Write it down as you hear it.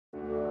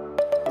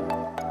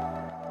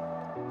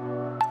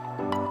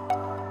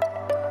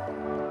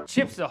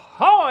Chips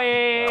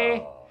Ahoy!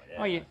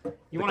 Oh, yeah. Oh,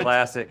 you want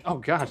classic. Oh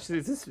gosh,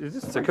 is this?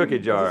 It's a cookie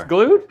jar. Is this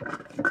glued?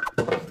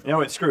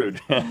 No, it's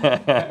screwed.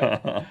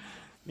 Yeah,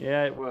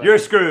 it was. You're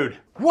screwed.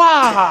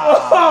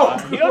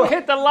 Wow! You don't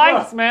hit the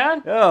lights,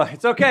 man. Oh,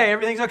 it's okay.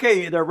 Everything's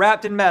okay. They're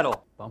wrapped in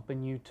metal.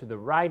 Bumping you to the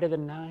right of the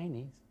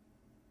 90s.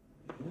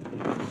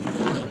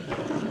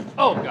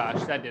 Oh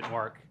gosh, that didn't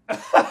work.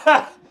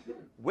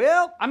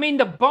 Well, I mean,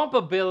 the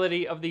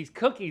bumpability of these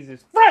cookies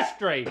is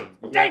frustrating.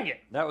 Dang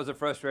it! that was a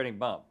frustrating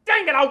bump.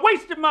 Dang it! I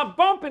wasted my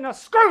bump and I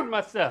screwed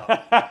myself.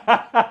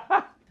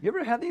 You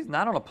ever had these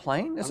not on a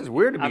plane? This is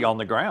weird to be on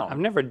the ground. I've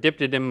never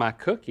dipped it in my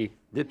cookie.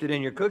 Dipped it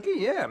in your cookie?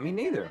 Yeah, me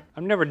neither.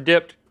 I've never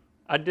dipped.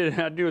 I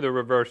do the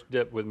reverse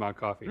dip with my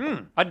coffee.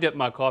 I dip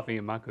my coffee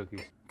in my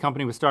cookies.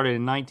 Company was started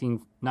in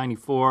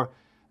 1994.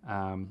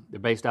 They're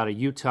based out of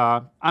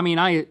Utah. I mean,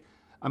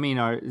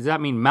 does that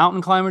mean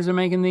mountain climbers are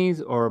making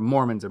these or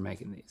Mormons are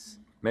making these?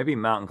 Maybe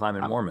mountain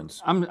climbing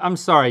Mormons. I'm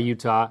sorry,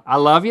 Utah. I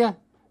love you,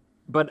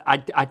 but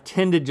I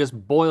tend to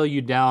just boil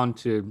you down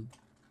to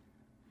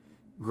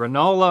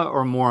granola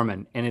or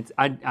Mormon, and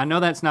I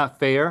know that's not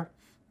fair.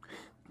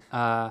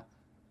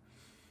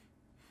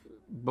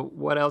 But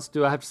what else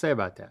do I have to say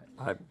about that?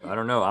 I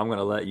don't know. I'm going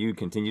to let you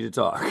continue to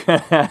talk.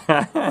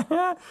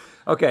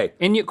 Okay.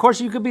 And of course,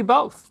 you could be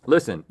both.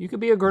 Listen. You could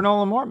be a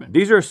granola Mormon.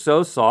 These are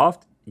so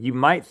soft, you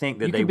might think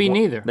that You could be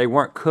neither. They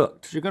weren't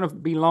cooked. You're going to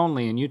be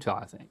lonely in Utah,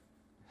 I think.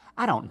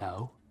 I don't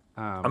know.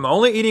 I'm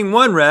only eating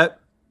one, Rhett.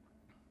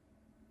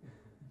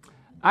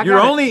 You're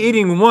only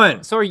eating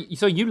one. So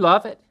you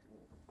love it?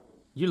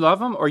 You love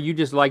them, or you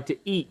just like to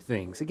eat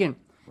things? Again,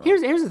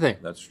 here's the thing.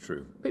 That's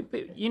true.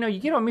 But, you know, you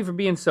get on me for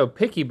being so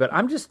picky, but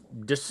I'm just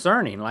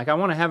discerning. Like, I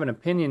want to have an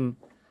opinion.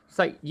 It's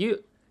like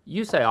you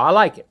say, oh, I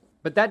like it,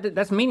 but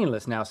that's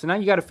meaningless now. So now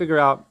you got to figure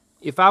out,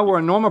 if I were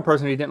a normal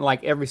person who didn't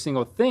like every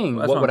single thing,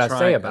 what would I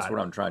say about it? That's what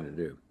I'm trying to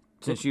do.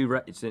 Since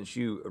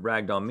you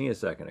ragged on me a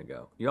second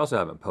ago, you also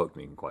haven't poked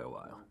me in quite a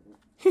while.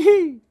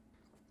 Hee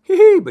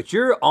hee, but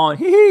you're on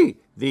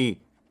the.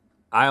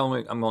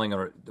 I'm only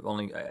gonna there's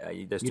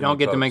You too don't many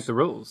get to pokes. make the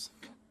rules.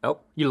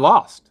 Nope. You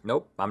lost.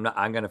 Nope. I'm not.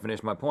 I'm gonna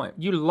finish my point.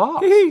 You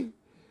lost.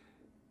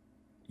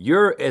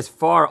 You're as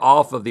far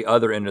off of the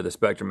other end of the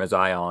spectrum as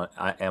I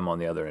am on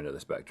the other end of the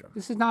spectrum.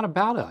 This is not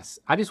about us.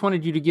 I just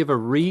wanted you to give a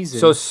reason.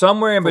 So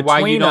somewhere in between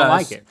why you don't us,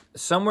 like it.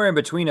 somewhere in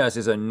between us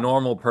is a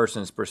normal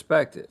person's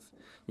perspective.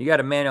 You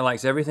got a man who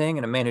likes everything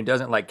and a man who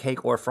doesn't like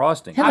cake or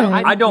frosting.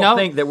 I don't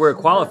think that we're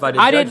qualified to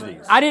judge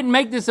these. I didn't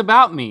make this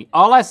about me.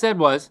 All I said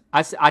was,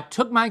 I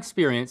took my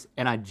experience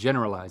and I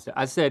generalized it.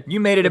 I said, You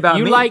made it about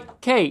if me. you like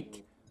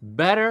cake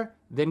better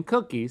than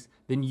cookies,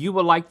 then you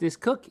will like this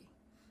cookie.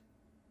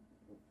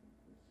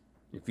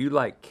 If you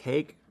like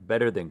cake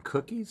better than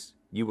cookies,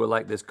 you will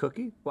like this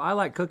cookie? Well, I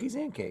like cookies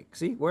and cake.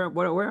 See, where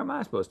am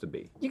I supposed to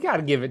be? You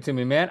gotta give it to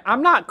me, man.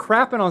 I'm not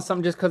crapping on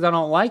something just because I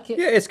don't like it.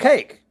 Yeah, it's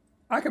cake.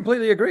 I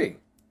completely agree.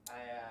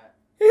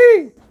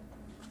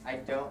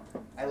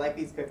 I like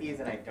these cookies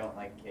and I don't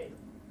like cake.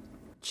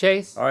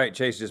 Chase. All right,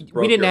 Chase just We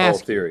broke didn't your whole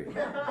ask you. theory.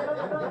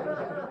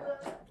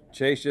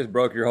 Chase just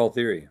broke your whole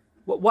theory.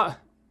 What?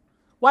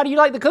 Why do you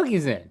like the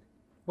cookies then?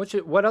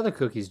 What other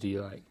cookies do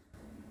you like?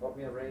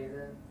 Oatmeal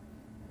raisin,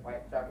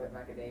 white chocolate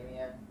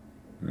macadamia,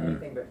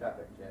 anything but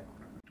chocolate chip.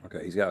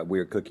 Okay, he's got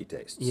weird cookie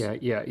tastes. Yeah.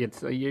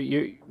 It's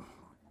you.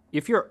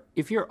 If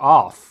you're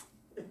off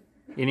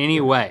in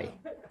any way.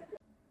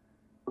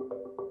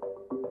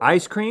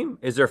 Ice cream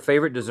is their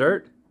favorite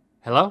dessert?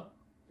 Hello?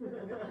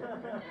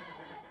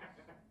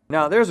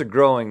 Now, there's a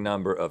growing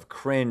number of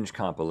cringe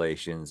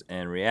compilations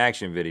and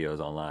reaction videos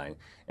online,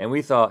 and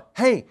we thought,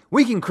 hey,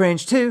 we can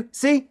cringe too,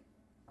 see?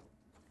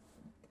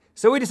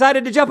 So we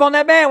decided to jump on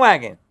that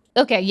bandwagon.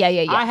 Okay, yeah.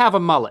 I have a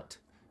mullet.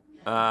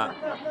 I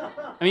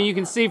mean, you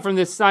can see from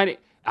this side,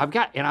 I've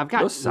got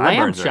Those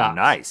lamb sideburns are chops.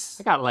 nice.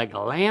 I got like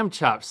lamb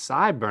chop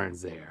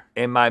sideburns there.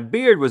 And my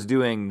beard was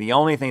doing the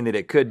only thing that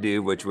it could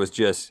do, which was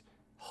just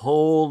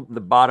hold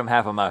the bottom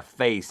half of my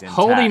face intact.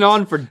 Holding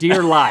on for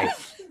dear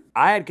life.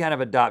 I had kind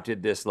of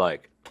adopted this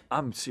like,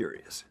 I'm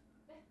serious.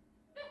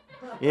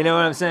 You know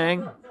what I'm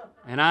saying?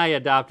 And I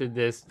adopted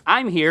this,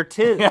 I'm here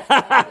too. Now,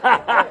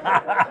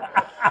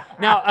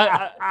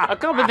 a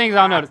couple of things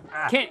I'll notice.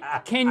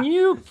 Can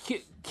you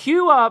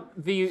cue up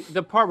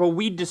the part where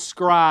we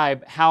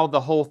describe how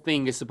the whole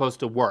thing is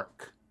supposed to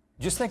work?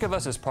 Just think of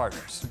us as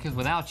partners. Because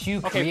without you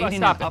Okay, creating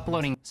stop and it.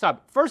 uploading...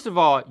 Stop. First of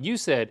all, you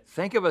said,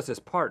 Think of us as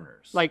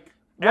partners. like,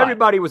 what?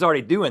 Everybody was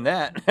already doing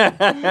that,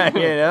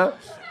 you know?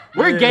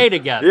 We're gay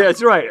together. Yeah,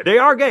 that's right. They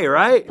are gay,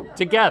 right?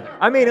 Together.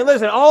 I mean, and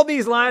listen, all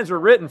these lines were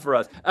written for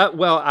us.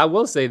 Well, I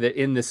will say that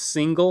in the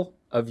single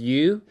of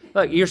you,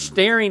 look, you're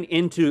staring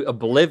into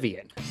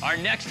oblivion. Our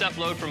next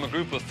upload from a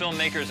group of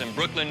filmmakers in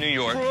Brooklyn, New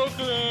York.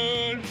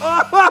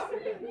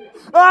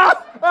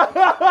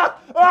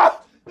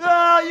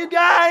 Oh, you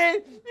got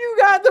it. You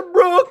got the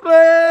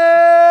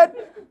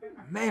Brooklyn.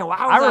 Man,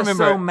 why was I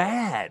so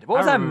mad? What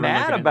was I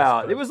mad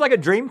about? It was like a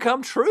dream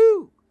come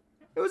true.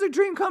 It was a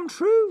dream come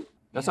true.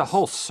 That's a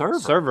whole server.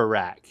 Server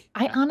rack.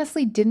 I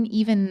honestly didn't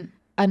even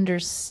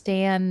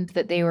understand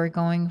that they were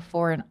going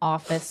for an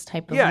office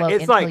type of Yeah, look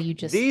it's until like you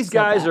just these said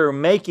guys that. are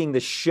making the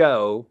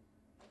show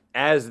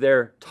as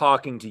they're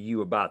talking to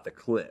you about the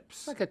clips.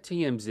 It's like a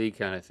TMZ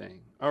kind of thing.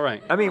 All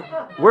right. I mean,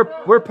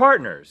 we're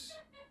partners.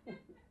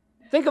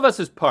 Think of us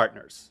as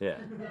partners. Yeah.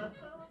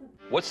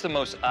 What's the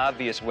most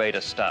obvious way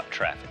to stop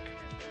traffic?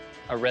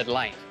 A red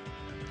light.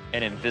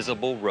 An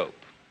invisible rope.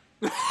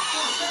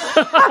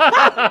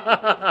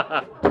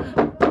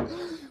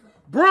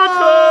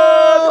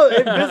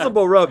 Brooklyn!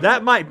 Invisible rope.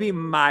 That might be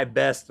my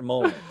best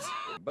moment.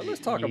 But let's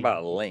talk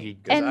about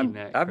Link. 'Cause And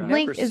I've never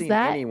Link, is seen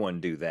that- anyone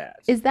do that.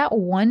 Is that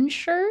one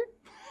shirt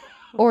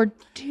or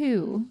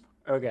two?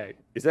 Okay.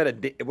 Is that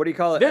what do you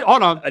call it?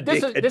 Hold on. A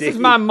This dick- is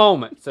my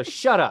moment. So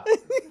shut up.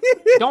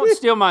 Don't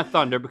steal my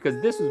thunder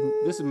because this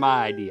is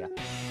my idea.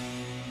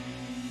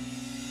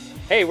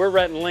 Hey, we're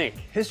Rhett and Link.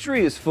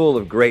 History is full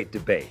of great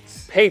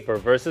debates. Paper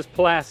versus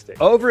plastic.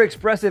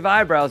 Overexpressive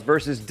eyebrows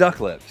versus duck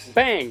lips.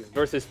 Bangs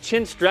versus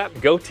chin strap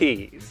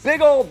goatees.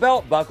 Big old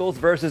belt buckles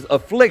versus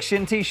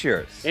affliction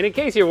t-shirts. And in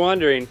case you're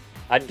wondering,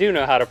 I do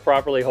know how to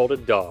properly hold a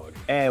dog.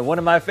 And one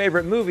of my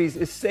favorite movies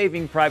is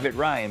Saving Private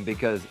Ryan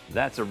because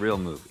that's a real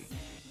movie.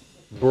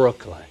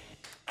 Brooklyn.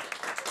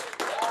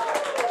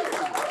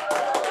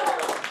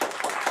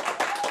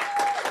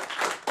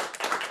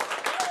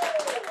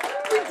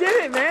 We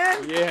did it,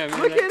 man. Yeah,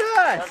 man. Look at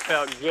That us.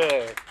 felt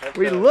good. That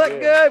We felt look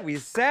good. We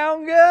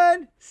sound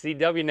good.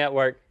 CW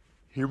Network.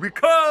 Here we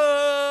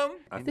come.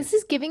 This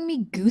is giving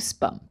me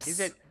goosebumps. Is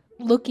it-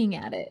 looking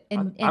at it,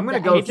 and I'm gonna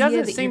the go- It idea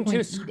doesn't that seem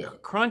you're too going to eat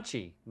it.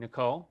 crunchy,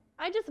 Nicole.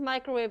 I just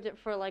microwaved it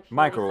for like 40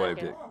 Microwaved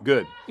it. seconds.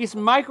 Good. It's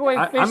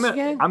microwave fish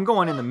again? I'm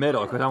going in the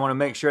middle because I want to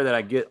make sure that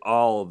I get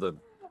all the,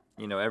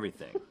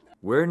 everything.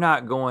 We're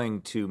not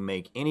going to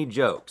make any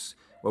jokes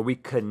where we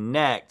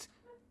connect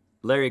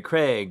Larry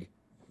Craig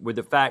with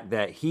the fact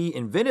that he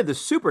invented the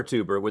super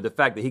tuber with the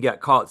fact that he got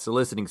caught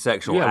soliciting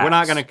sexual acts. Yeah, we're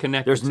not gonna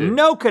connect There's the two.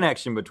 no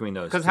connection between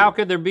those Because two. how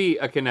could there be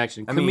a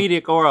connection, mean,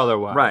 comedic or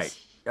otherwise? Right.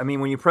 I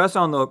mean, when you press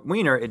on the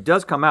wiener, it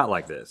does come out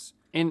like this.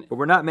 And But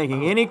we're not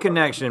making any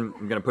connection.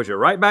 I'm going to push it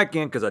right back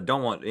in because I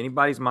don't want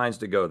anybody's minds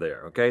to go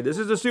there, okay? This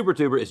is a super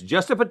tuber. It's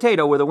just a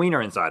potato with a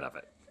wiener inside of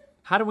it.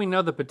 how do we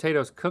know the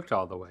potato's cooked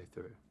all the way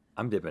through?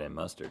 I'm dipping in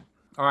mustard.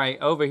 All right,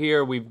 over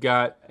here we've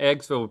got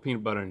eggs filled with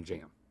peanut butter and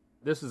jam.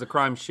 This is a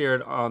crime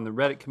shared on the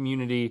Reddit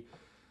community.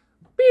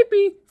 Beep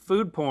beep.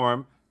 Food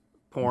porn,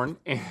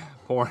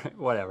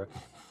 whatever.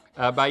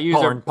 By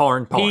user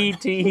Porn.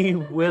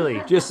 PT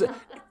Willie. Just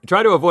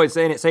try to avoid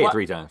saying it. Say it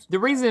 3 times. The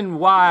reason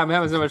why I'm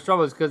having so much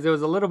trouble is because there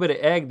was a little bit of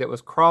egg that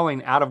was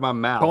crawling out of my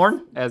mouth.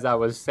 Porn? As I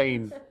was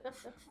saying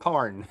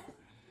porn.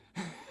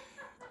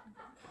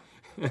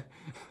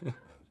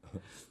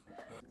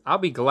 I'll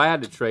be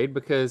glad to trade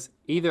because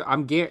either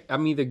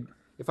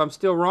if I'm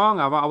still wrong,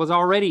 I was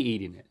already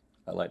eating it.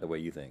 I like the way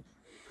you think.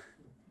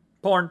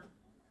 Porn.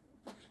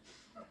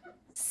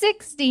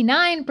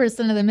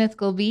 69% of the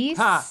mythical beasts.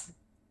 Ha!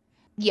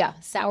 Yeah,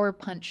 sour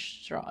punch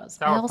straws.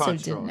 I Sour also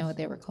punch didn't straws. know what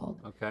they were called.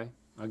 Okay,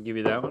 I'll give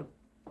you that one.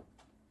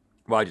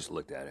 Well, I just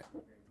looked at it.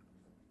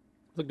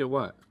 Looked at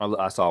what?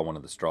 I saw one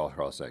of the straw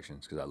cross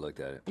sections because I looked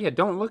at it. Yeah,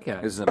 don't look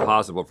at it. It's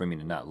impossible for me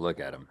to not look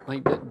at them.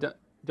 Like,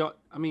 don't.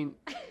 I mean,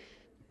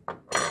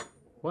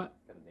 what?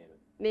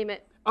 Name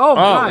it. Oh, we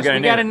gosh, gotta we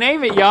name gotta it.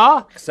 name it,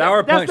 y'all.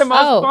 Sour That's punch. the most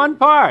Oh. fun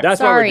part. That's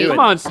Sorry. what we're Come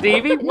doing. on,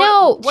 Stevie.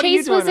 No, what are you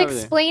Chase was doing over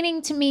there?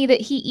 explaining to me that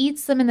he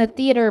eats them in the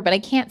theater, but I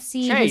can't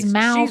see Chase, his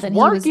mouth, she's and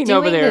he was working doing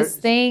over there. this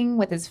thing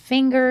with his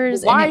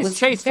fingers. Why and it is was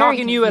Chase very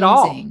talking to you at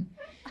all? confusing.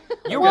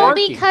 You're Well,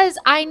 working. because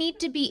I need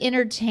to be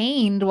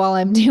entertained while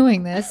I'm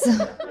doing this.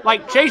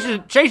 Like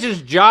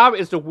Chase's job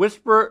is to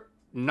whisper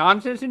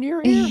nonsense in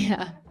your ear.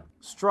 Yeah,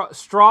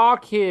 Straw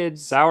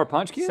kids. Sour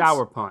punch kids?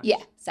 Sour punch. yeah,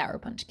 sour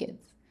punch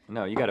kids.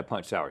 No, you got to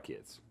punch sour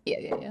kids.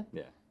 Yeah.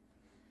 Yeah.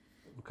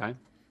 Okay.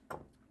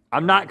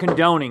 I'm not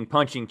condoning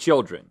punching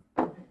children.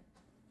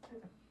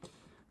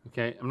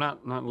 Okay. I'm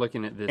not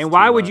looking at this. And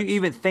why too would you much.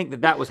 even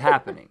think that was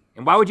happening?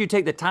 And why would you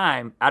take the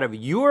time out of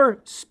your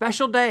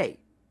special day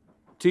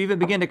to even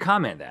begin to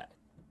comment that?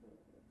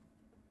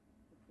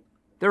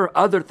 There are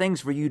other things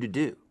for you to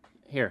do.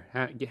 Here?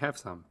 Have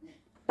some.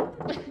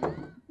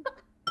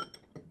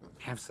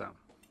 Have some.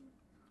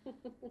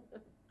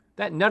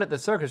 That nut at the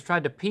circus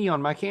tried to pee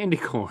on my candy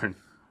corn.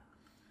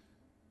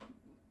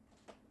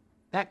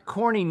 That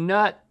corny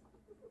nut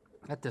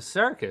at the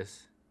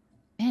circus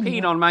Man,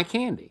 peed on my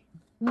candy.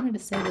 I wanted to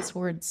say this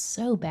word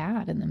so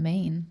bad in the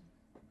main.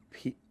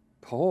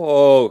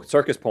 Oh,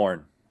 circus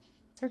porn.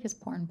 Circus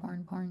porn.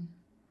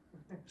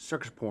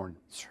 Circus porn.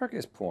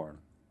 Circus porn.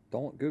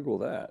 Don't Google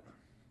that.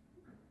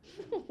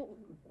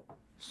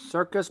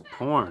 Circus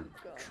porn.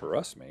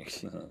 Trust me.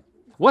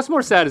 What's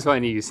more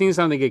satisfying to you, seeing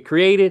something get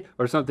created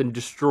or something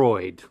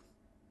destroyed?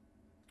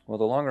 Well,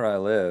 the longer I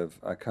live,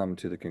 I come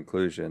to the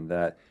conclusion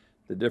that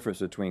the difference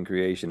between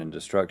creation and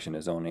destruction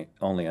is only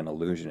an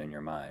illusion in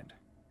your mind.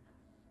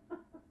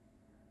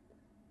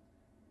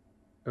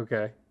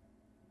 Okay.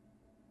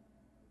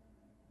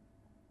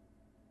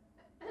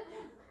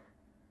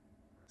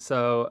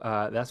 So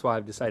that's why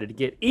I've decided to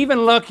get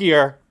even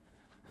luckier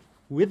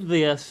with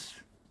this.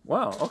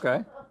 Wow.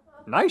 Okay.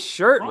 Nice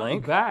shirt,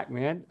 Link. Back,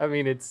 man. I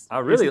mean, I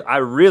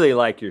really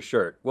like your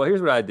shirt. Well,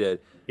 here's what I did.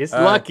 it's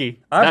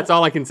lucky. That's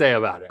all I can say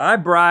about it. I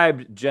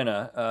bribed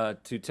Jenna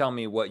to tell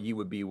me what you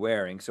would be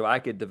wearing so I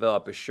could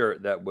develop a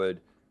shirt that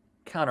would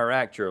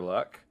counteract your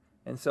luck.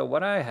 And so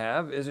what I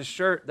have is a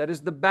shirt that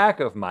is the back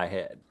of my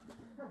head.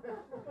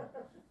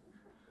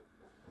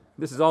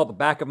 This is all the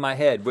back of my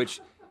head,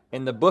 which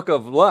in the book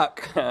of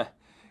luck,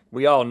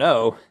 we all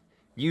know,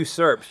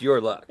 usurps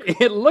your luck.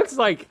 It looks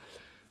like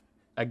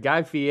a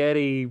Guy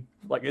Fieri.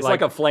 It's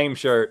like a flame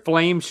shirt.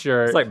 Flame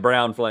shirt. It's like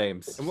brown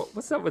flames.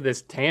 What's up with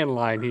this tan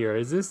line here?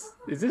 Is this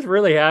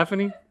really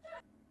happening?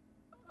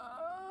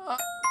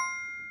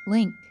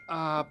 Link,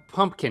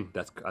 Pumpkin.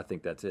 I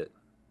think that's it.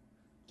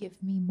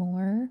 give me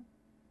more.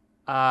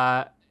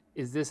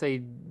 Is this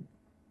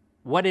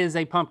what is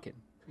a pumpkin?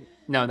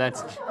 No,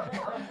 that's,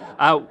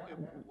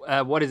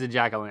 what is a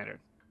jack-o'-lantern?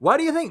 Why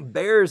do you think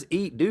bears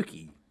eat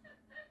dookie?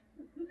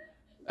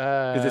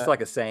 Because it's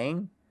like a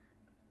saying?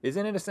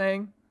 Isn't it a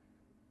saying?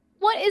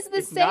 What is the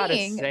It's not a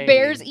saying? saying.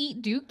 Bears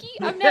eat dookie?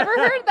 I've never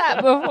heard that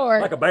before.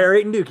 Like a bear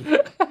eating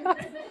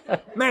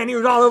dookie. Man, he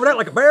was all over that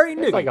like a bear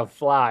eating dookie. It's like a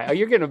fly. Oh,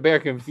 you're getting a bear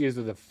confused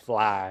with a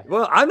fly.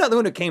 Well, I'm not the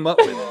one who came up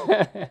with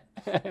it.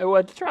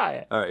 Well, try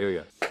it. All right, here we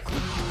go.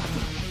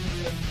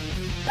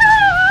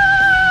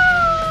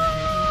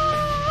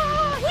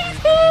 He's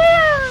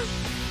here!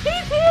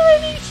 He's here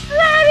and he's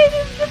shredding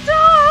his guitar!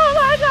 Oh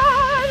my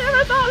god! I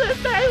never thought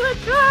this day would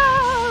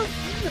come!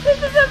 This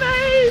is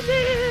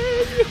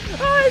amazing!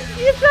 Oh,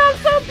 you sound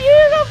so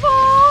beautiful!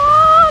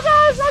 Oh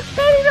gosh, I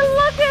can't even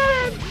look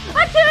at him!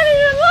 I can't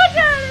even look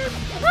at him!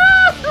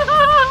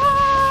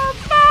 Oh,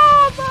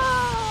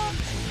 Mama!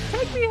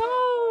 Take me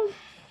home!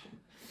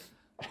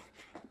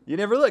 You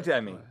never looked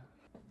at me.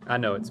 I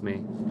know it's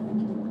me.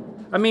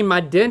 I mean,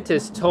 my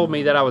dentist told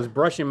me that I was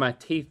brushing my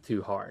teeth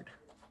too hard.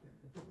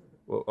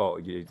 Well, oh,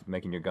 you're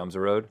making your gums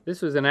erode?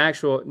 This was an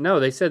actual, no,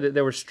 they said that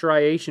there were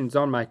striations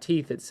on my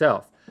teeth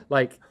itself.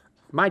 Like,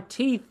 my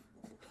teeth,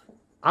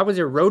 I was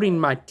eroding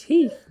my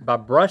teeth by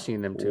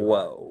brushing them too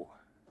hard. Whoa.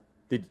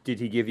 Did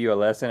he give you a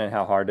lesson in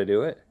how hard to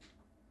do it?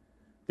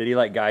 Did he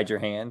like guide your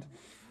hand?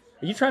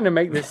 Are you trying to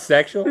make this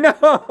sexual? No,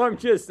 I'm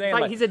just saying.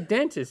 Like, he's a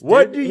dentist, dude.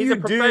 What do he's you a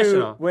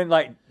professional. do when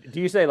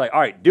do you say like, all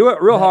right, do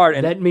it real hard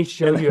and Let me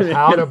show you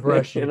how to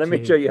brush your let me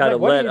teeth. show you how to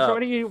let up. What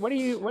do you?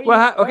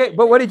 Well, okay,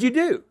 but what did you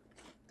do?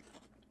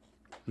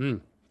 Hmm.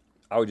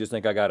 I would just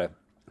think I got a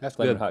That's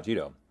flaming good. hot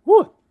Cheeto.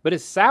 Whew. But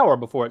it's sour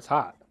before it's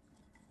hot.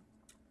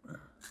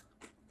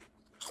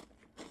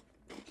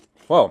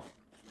 Whoa.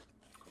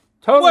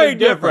 Totally Way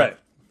different.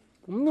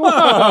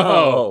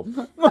 Whoa.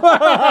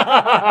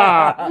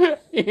 Wow.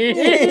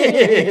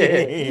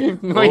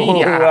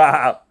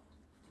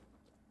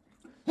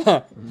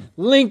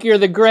 Link, you're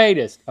the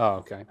greatest. Oh,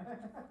 okay.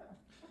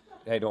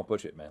 Hey, don't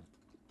push it,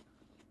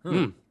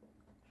 man.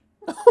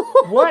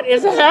 What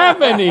is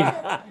happening?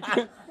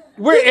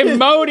 We're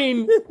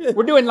emoting.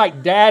 We're doing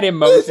like dad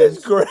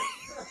emotions. Great.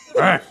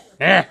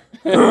 Every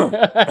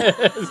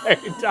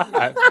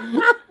time.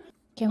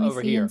 Can we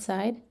Over see here.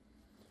 inside?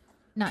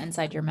 Not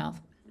inside your mouth.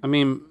 I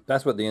mean,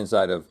 That's what the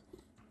inside of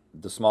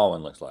the small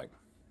one looks like.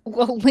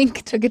 Well,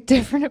 Link took a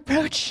different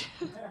approach.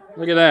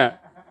 look at that.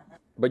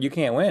 But you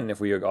can't win if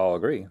we all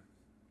agree.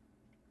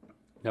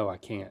 No, I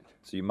can't.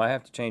 So you might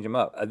have to change them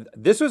up.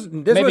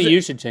 Maybe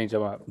you should change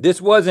them up.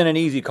 This wasn't an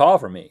easy call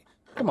for me.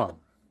 Come on.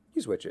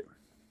 You switch it.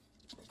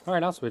 All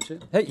right, I'll switch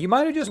it. Hey, you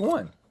might have just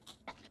won.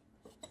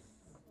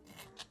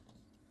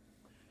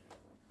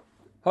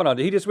 Hold on,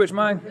 did he just switch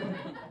mine?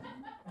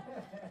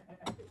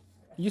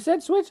 You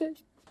said switch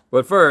it.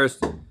 But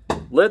first,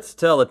 let's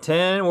tell a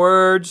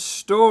 10-word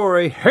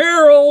story.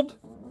 Harold!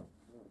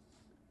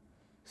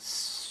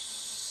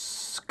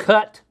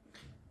 Cut.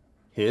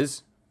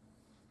 His.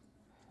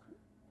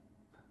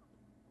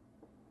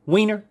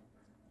 Wiener.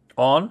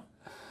 On.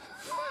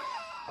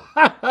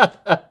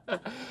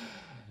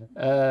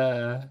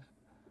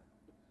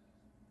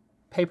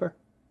 Paper.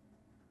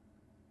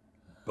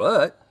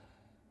 But.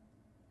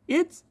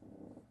 It's.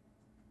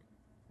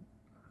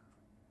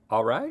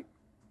 All right.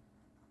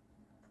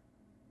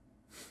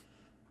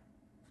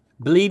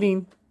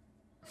 Bleeding.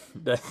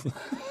 That,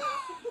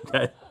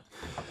 that,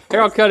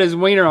 Harold cut his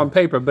wiener on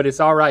paper, but it's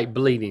all right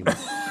bleeding.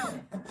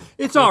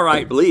 it's all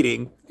right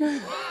bleeding.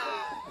 Did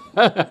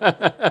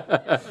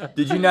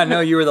you not know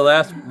you were the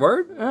last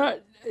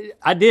word?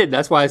 I did.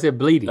 That's why I said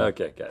bleeding.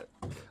 Okay, got it.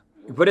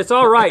 But it's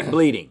all right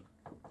bleeding.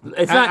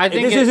 It's not. I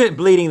think this isn't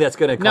bleeding that's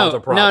going to cause a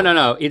problem.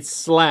 No. It's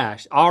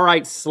slash. All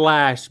right,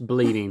 slash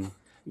bleeding.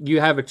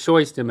 You have a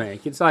choice to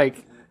make. It's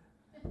like,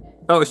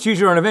 Oh, it's choose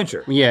your own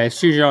adventure. yeah, it's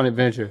choose your own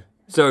adventure.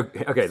 So,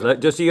 okay,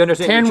 just so you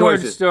understand 10-word your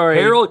choices. story.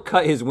 Harold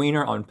cut his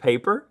wiener on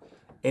paper,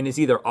 and it's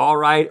either all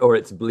right or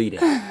it's bleeding.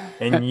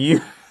 And you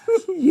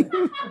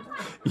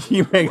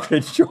make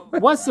the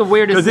choice. What's the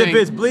weirdest Because thing? if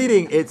it's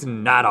bleeding, it's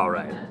not all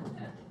right.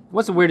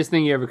 What's the weirdest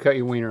thing you ever cut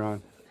your wiener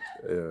on?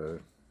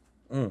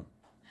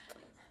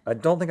 I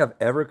don't think I've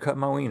ever cut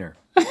my wiener.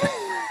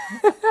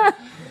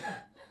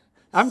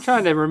 I'm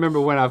trying to remember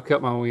when I've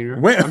cut my wiener.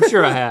 When- I'm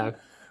sure I have.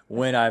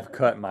 when I've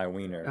cut my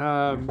wiener.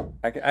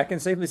 I can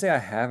safely say I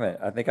haven't.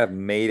 I think I've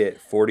made it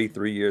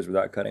 43 years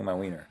without cutting my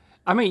wiener.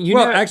 I mean,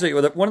 actually,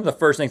 one of the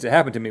first things that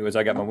happened to me was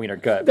I got my wiener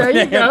cut. There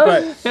you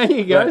go. There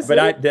you go.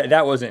 But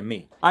that wasn't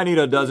me. I need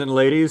a dozen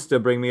ladies to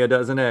bring me a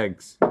dozen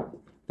eggs.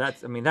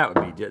 That's some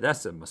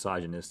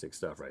misogynistic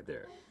stuff right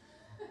there.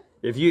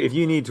 If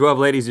you need 12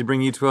 ladies to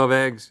bring you 12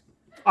 eggs,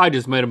 I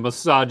just made a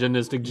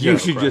misogynistic joke. you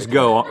should just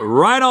go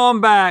right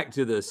on back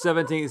to the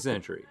 17th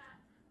century.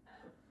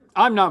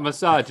 I'm not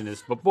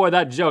misogynist, but boy,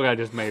 that joke I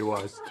just made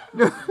was.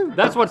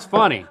 That's what's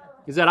funny,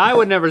 is that I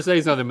would never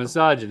say something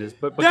misogynist,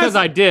 but because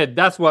I did,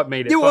 that's what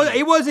made it funny.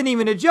 It wasn't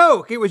even a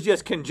joke. It was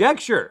just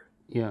conjecture.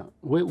 Yeah.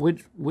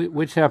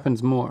 Which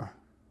happens more?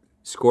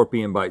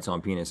 Scorpion bites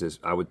on penises,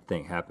 I would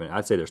think, happen.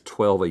 I'd say there's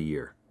 12 a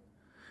year.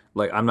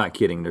 Like, I'm not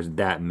kidding. There's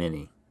that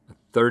many. A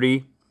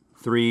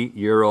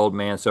 33-year-old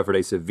man suffered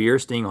a severe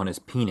sting on his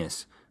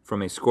penis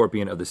from a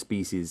scorpion of the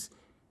species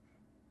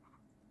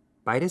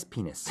bite his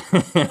penis.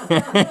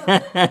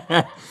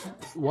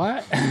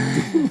 What?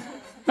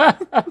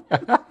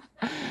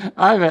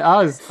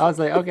 I was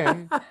like,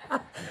 okay.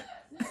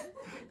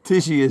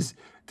 Titius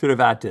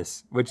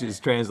turvatus, which is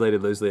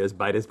translated loosely as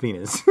bite his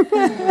penis.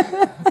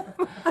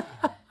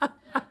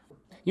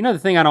 You know the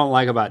thing I don't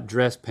like about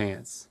dress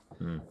pants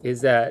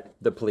is that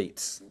The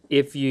pleats.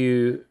 if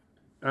you,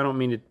 I don't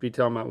mean to be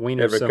talking about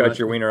wiener Ever so cut much.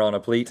 your wiener on a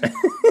pleat?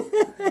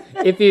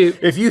 If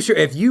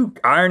you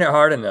iron it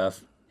hard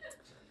enough,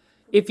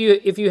 if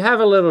you have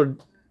a little,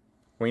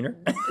 wiener.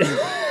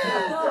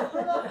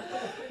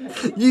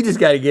 You just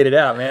got to get it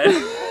out, man.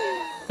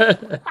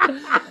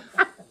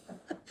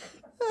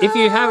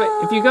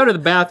 if you go to the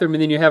bathroom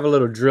and then you have a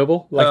little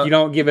dribble, like you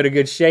don't give it a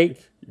good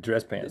shake,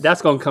 Dress pants.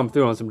 that's gonna come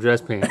through on some dress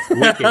pants.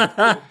 Wicked.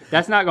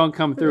 That's not gonna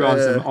come through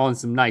on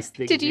some nice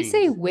thick Did you jeans.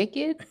 say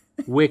wicked?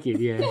 Wicked?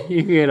 Yeah,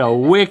 you get a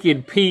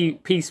wicked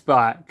pee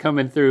spot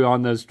coming through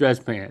on those dress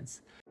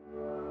pants.